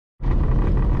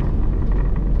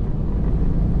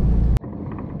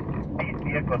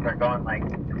vehicles are going like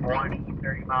 20,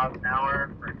 30 miles an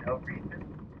hour for no reason.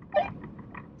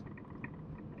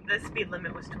 The speed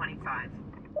limit was 25.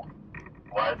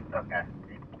 Was? Okay.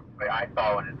 But I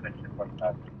saw when it switched to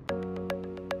 25.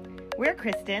 We're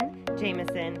Kristen,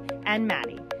 Jameson, and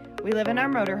Maddie. We live in our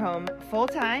motorhome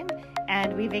full-time,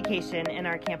 and we vacation in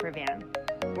our camper van.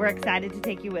 We're excited to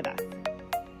take you with us.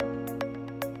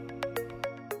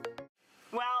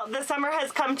 Well, the summer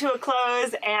has come to a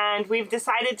close, and we've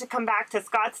decided to come back to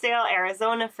Scottsdale,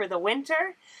 Arizona for the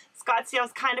winter. Scottsdale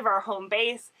is kind of our home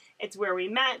base. It's where we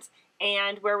met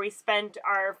and where we spent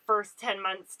our first 10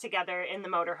 months together in the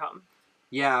motorhome.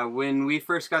 Yeah, when we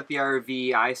first got the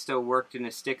RV, I still worked in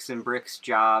a sticks and bricks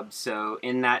job, so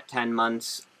in that 10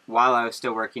 months, while I was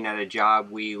still working at a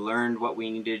job, we learned what we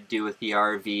needed to do with the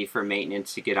RV for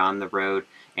maintenance to get on the road,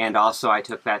 and also I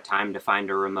took that time to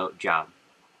find a remote job.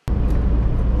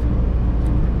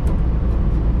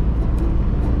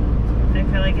 I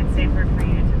feel like it's safer for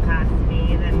you to pass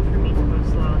me than for me to go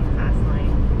slow in the fast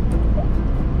lane.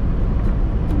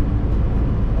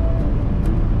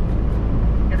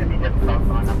 It's gonna be difficult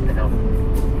going up the hill.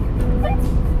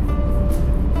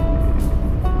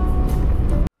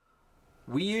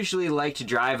 We usually like to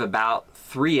drive about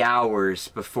 3 hours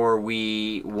before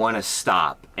we want to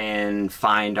stop and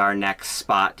find our next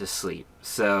spot to sleep.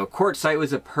 So Quartzsite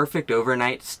was a perfect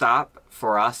overnight stop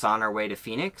for us on our way to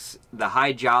Phoenix. The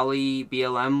High Jolly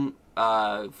BLM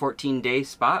 14-day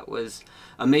spot was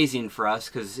amazing for us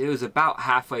because it was about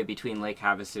halfway between Lake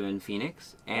Havasu and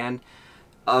Phoenix. And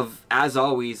as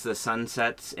always, the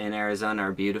sunsets in Arizona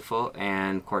are beautiful,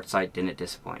 and Quartzsite didn't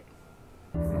disappoint.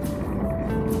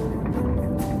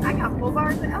 I got full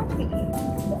bars of LPE.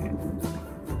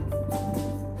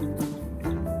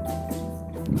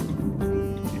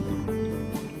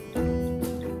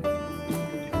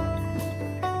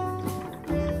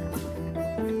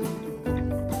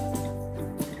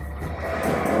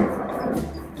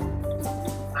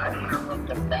 I think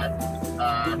the best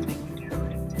thing to do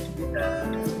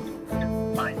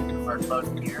is find our close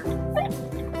here.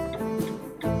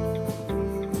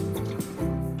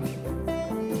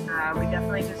 We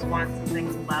definitely just want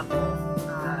something level,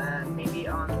 maybe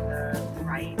on the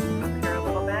right up here a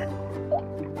little bit.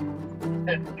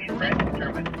 It'd be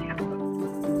register with campus.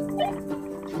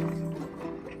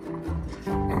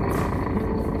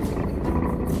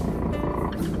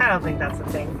 I don't think that's a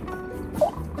thing.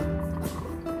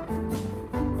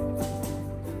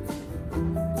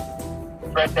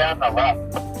 Right down the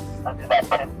left, under that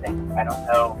tent thing. I don't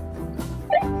know.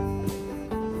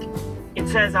 It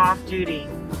says off duty.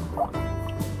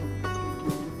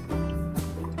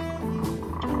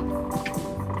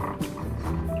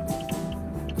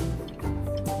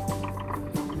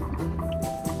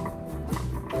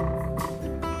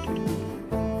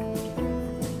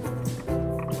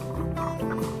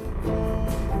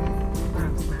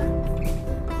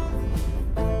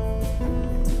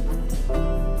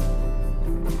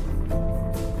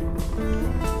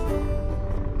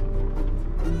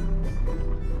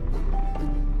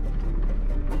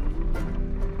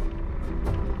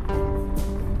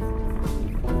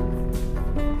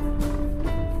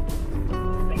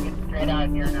 Out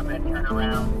here and I'm going to turn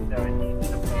around so it's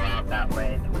easy to pull out that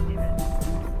way and then get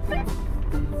it.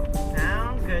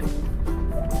 Sound good.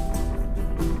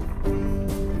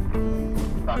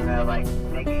 So I'm going to like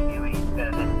make a U-E to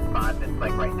this spot that's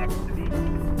like right next to me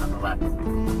on the left.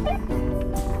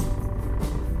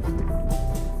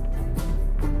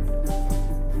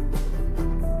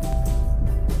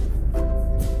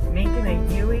 Making a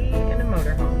UE in a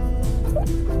motorhome.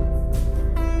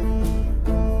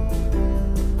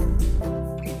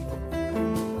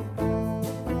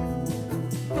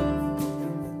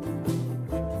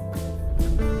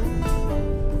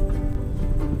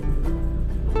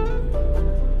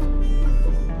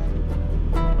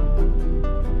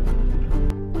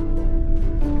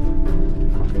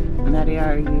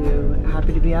 Are you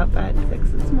happy to be up at 6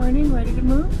 this morning, ready to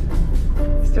move?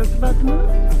 Stoked about the move?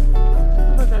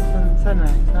 How about that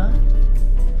sunrise, huh?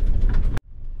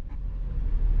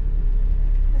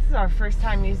 This is our first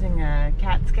time using a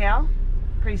cat scale.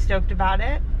 Pretty stoked about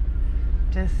it.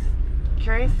 Just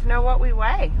curious to know what we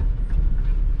weigh.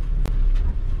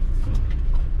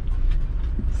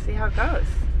 See how it goes.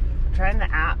 Trying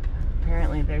the app.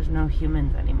 Apparently there's no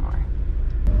humans anymore.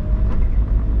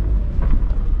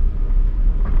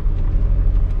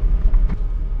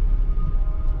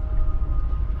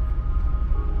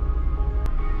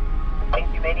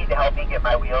 You may need to help me get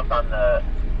my wheels on the...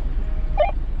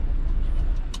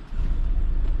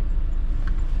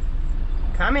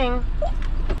 Coming.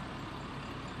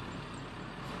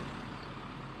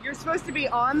 You're supposed to be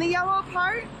on the yellow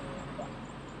part?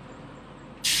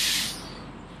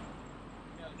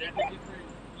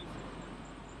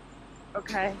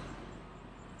 Okay.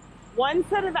 One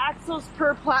set of axles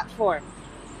per platform.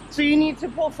 So you need to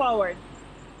pull forward.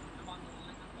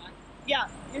 Yeah,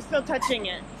 you're still touching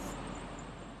it.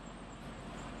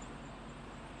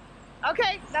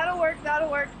 Okay, that'll work, that'll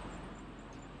work.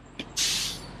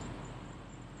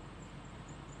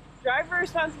 Driver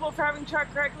responsible for having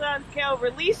truck correctly on scale.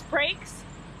 Release brakes.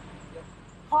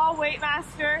 Call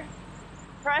Weightmaster.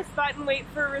 Press button, wait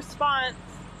for response.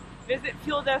 Visit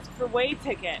fuel desk for weigh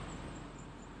ticket.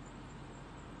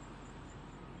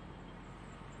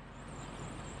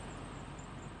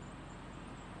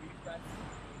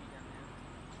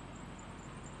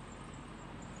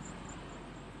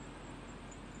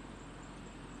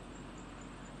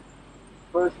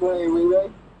 First way, relay?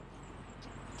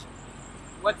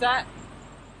 What's that?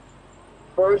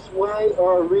 First way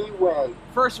or re-way?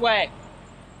 First way.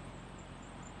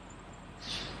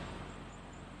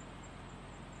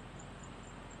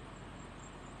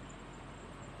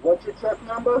 What's your truck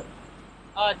number?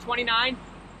 29.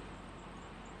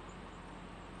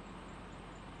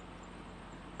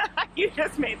 You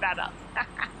just made that up.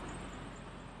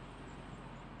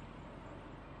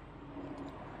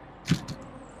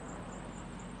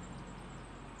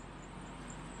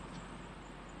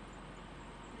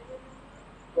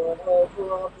 Go ahead,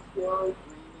 pull off the scale, read me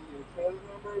your trailer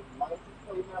number, license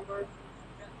plate number.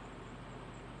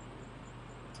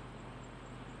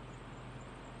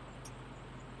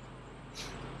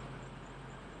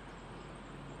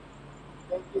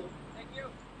 Thank you. Thank you.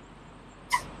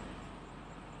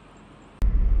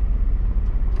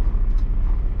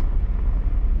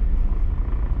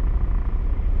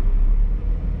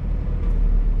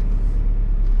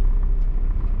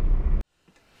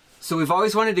 So we've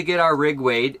always wanted to get our rig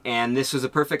weighed, and this was a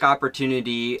perfect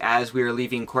opportunity as we were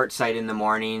leaving Quartzsite in the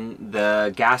morning.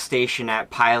 The gas station at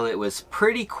Pilot was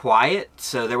pretty quiet,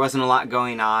 so there wasn't a lot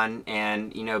going on,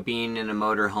 and you know, being in a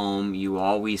motorhome, you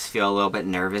always feel a little bit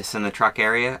nervous in the truck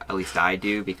area. At least I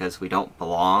do, because we don't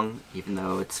belong, even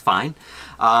though it's fine.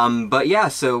 But yeah,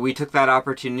 so we took that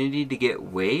opportunity to get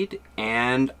weighed,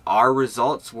 and our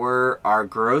results were, our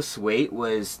gross weight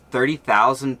was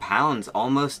 30,000 pounds,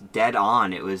 almost dead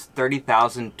on. It was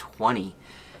 30,020,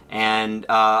 and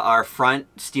our front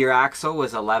steer axle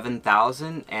was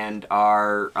 11,000, and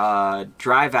our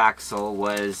drive axle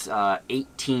was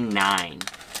 18,900.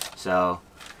 So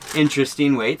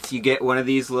interesting weights. You get one of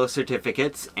these little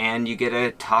certificates, and you get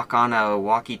to talk on a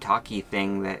walkie-talkie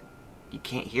thing that you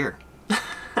can't hear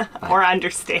Or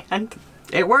understand.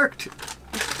 It worked,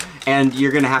 and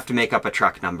you're gonna have to make up a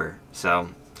truck number, so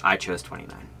I chose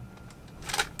 29.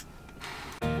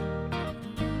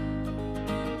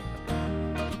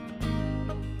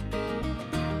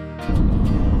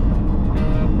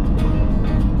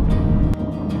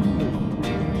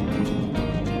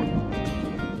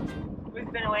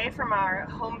 From our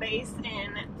home base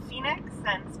in Phoenix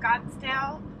and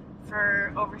Scottsdale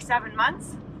for over 7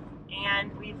 months,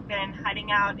 and we've been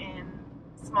hiding out in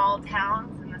small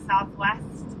towns in the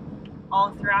Southwest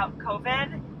all throughout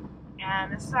COVID,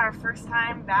 and this is our first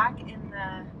time back in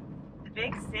the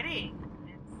big city.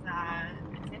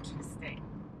 It's interesting.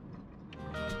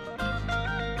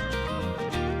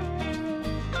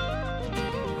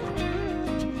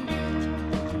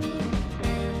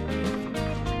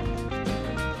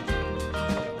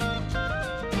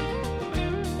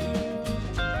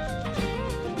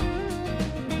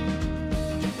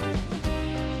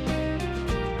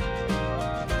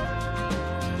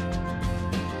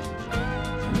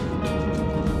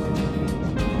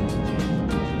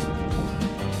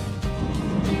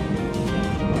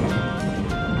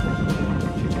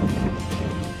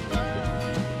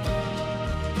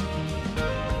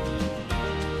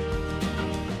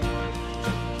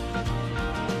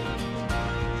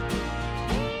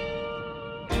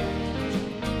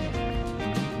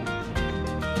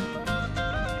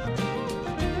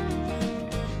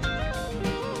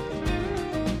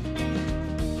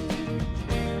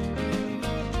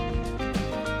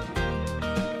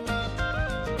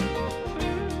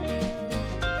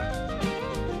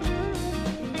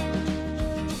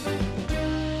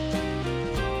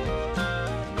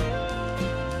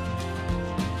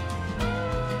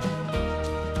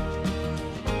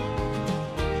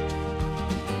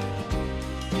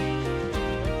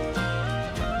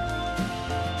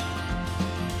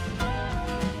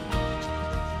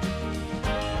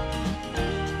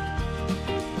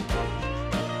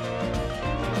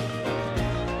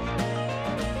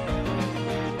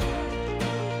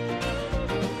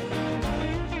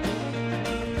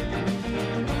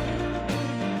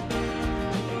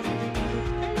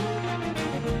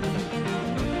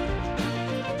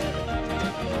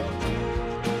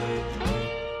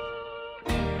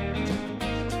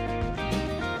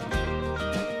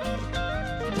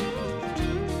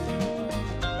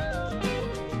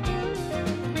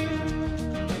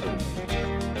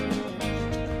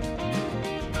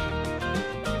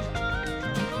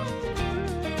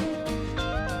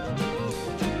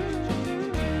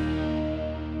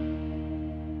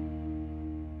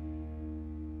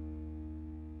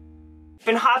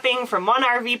 been hopping from one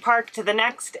RV park to the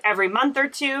next every month or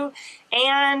two,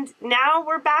 and now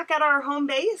we're back at our home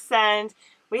base and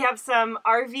we have some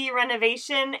RV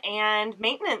renovation and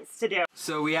maintenance to do.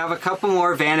 So we have a couple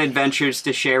more van adventures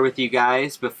to share with you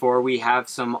guys before we have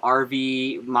some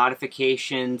RV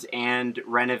modifications and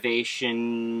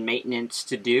renovation maintenance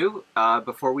to do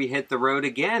before we hit the road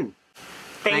again.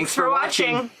 Thanks for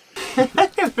watching.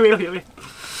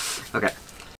 Okay.